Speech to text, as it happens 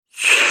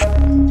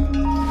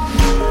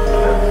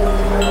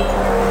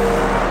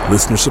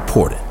Listener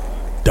supported.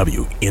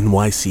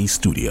 WNYC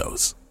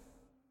Studios.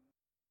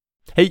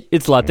 Hey,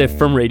 it's Latif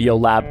from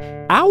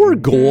Radiolab. Our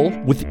goal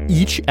with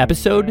each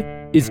episode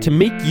is to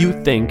make you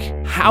think,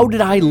 how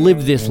did I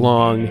live this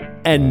long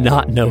and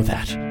not know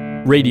that?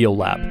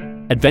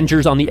 Radiolab,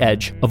 adventures on the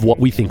edge of what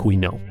we think we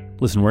know.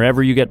 Listen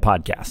wherever you get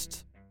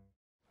podcasts.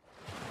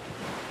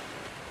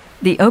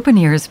 The Open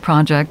Ears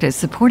Project is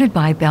supported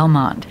by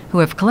Belmont, who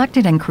have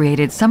collected and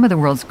created some of the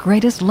world's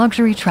greatest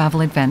luxury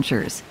travel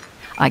adventures.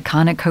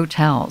 Iconic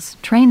hotels,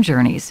 train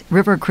journeys,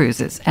 river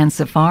cruises, and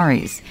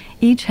safaris.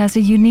 Each has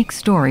a unique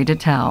story to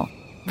tell.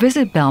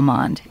 Visit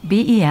Belmont,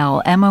 BELMOND.com,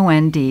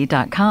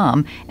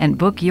 and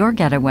book your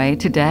getaway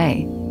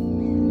today.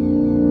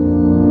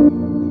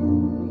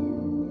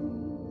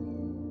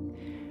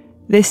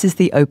 This is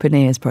the Open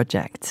Ears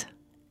Project.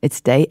 It's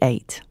day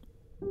 8.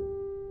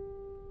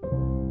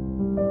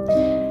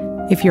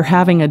 If you're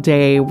having a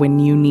day when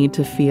you need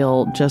to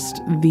feel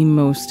just the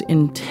most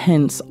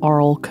intense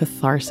oral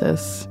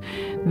catharsis,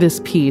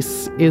 this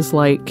piece is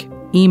like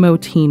emo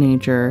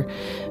teenager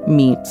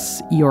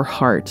meets your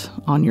heart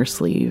on your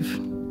sleeve.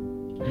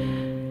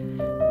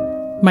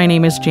 My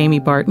name is Jamie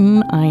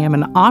Barton. I am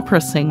an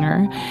opera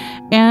singer,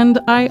 and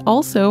I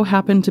also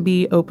happen to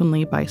be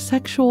openly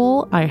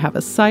bisexual. I have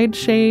a side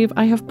shave,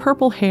 I have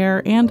purple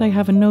hair, and I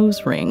have a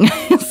nose ring.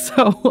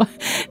 So,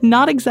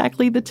 not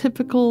exactly the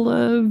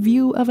typical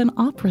view of an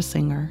opera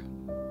singer.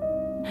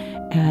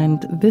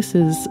 And this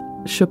is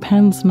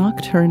Chopin's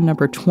Nocturne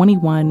number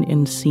 21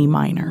 in C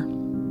minor.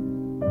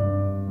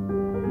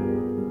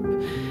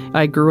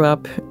 I grew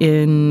up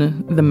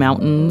in the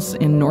mountains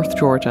in northwest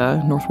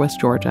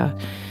Georgia.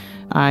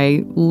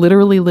 I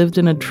literally lived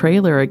in a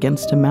trailer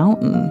against a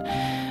mountain,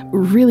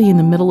 really in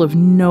the middle of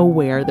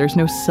nowhere. There's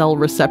no cell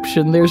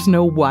reception. There's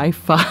no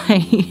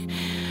Wi-Fi.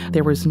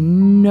 There was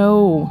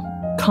no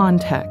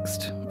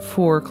context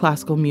for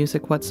classical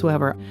music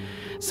whatsoever.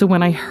 So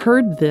when I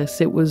heard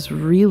this, it was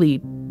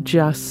really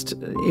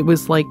it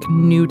was like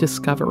new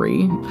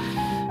discovery.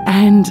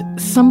 And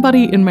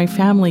somebody in my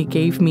family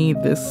gave me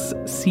this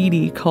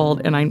CD called,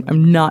 and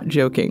I'm not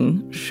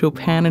joking,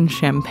 Chopin and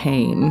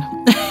Champagne.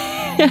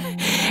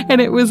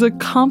 And it was a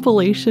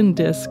compilation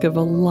disc of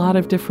a lot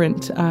of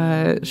different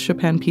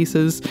Chopin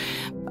pieces.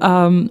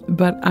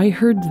 But I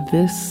heard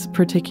this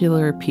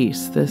particular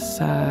piece, this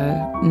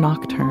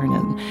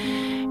Nocturne,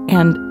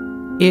 and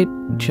it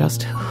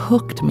just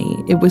hooked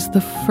me. It was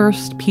the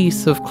first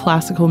piece of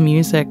classical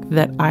music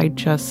that I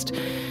just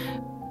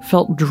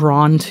felt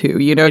drawn to.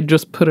 I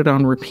just put it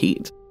on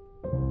repeat.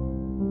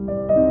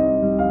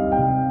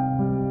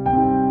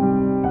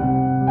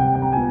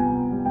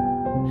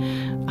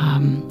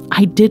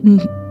 I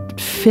didn't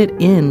fit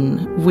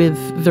in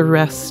with the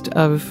rest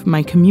of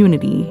my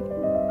community.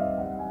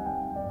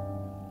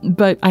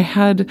 But I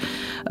had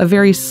a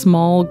very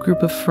small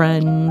group of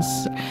friends.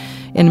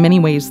 In many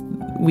ways,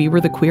 we were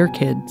the queer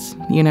kids.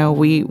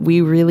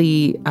 We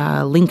really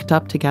linked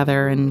up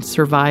together and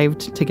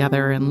survived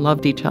together and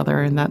loved each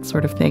other and that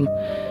sort of thing.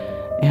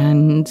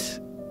 And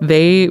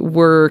they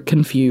were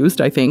confused,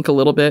 I think, a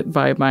little bit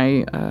by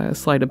my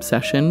slight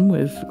obsession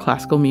with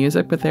classical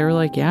music. But they were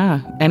like,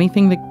 yeah,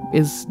 anything that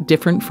is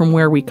different from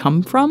where we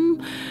come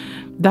from,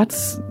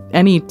 that's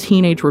any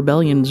teenage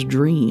rebellion's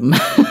dream.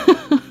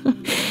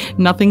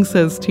 Nothing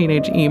says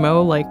teenage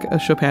emo like a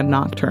Chopin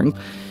Nocturne.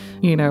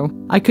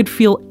 I could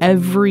feel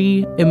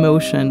every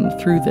emotion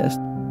through this.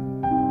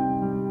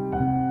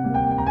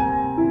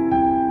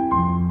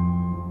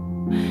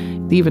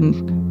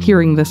 Even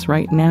hearing this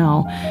right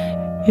now,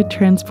 it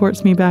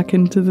transports me back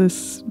into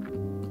this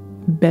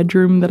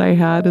bedroom that I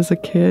had as a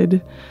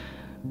kid,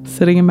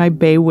 sitting in my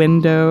bay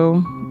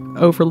window,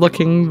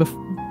 overlooking the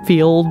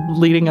field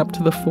leading up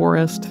to the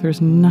forest. There's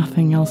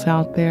nothing else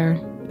out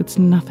there. It's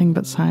nothing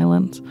but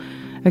silence,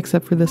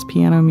 except for this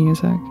piano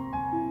music.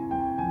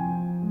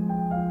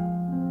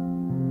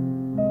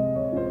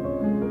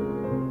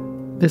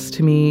 This,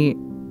 to me,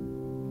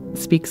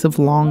 speaks of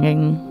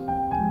longing.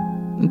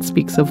 It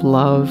speaks of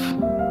love.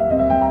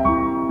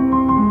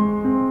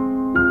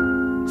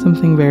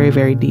 Something very,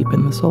 very deep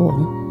in the soul.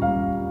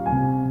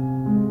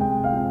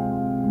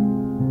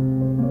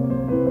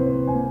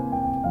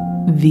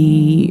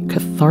 The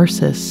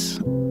catharsis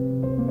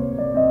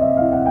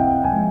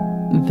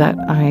that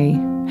I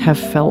have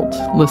felt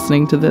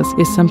listening to this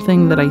is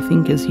something that I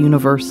think is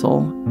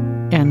universal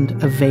and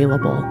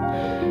available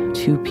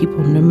to people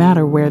no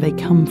matter where they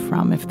come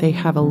from. If they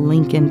have a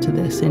link into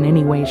this in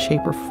any way,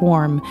 shape, or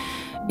form,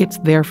 it's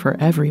there for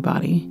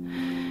everybody.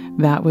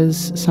 That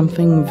was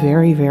something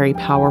very, very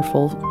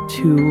powerful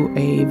to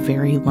a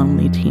very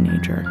lonely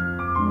teenager.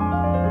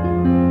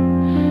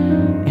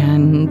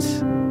 And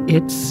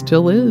it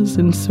still is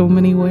in so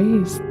many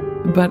ways.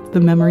 But the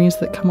memories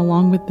that come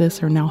along with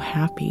this are now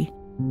happy.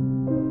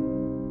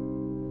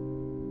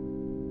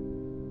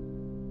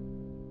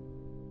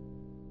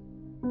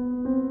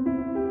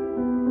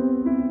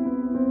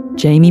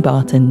 Jamie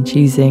Barton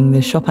choosing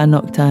the Chopin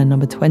Nocturne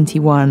number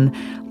 21.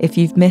 If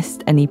you've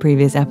missed any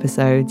previous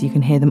episodes, you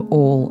can hear them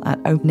all at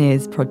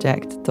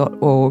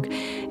openearsproject.org.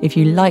 If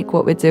you like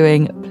what we're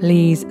doing,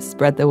 please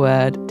spread the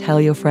word.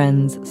 Tell your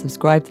friends,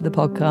 subscribe to the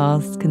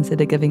podcast,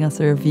 consider giving us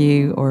a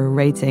review or a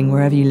rating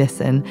wherever you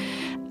listen.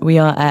 We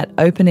are at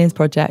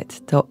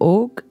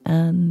openearsproject.org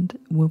and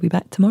we'll be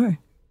back tomorrow.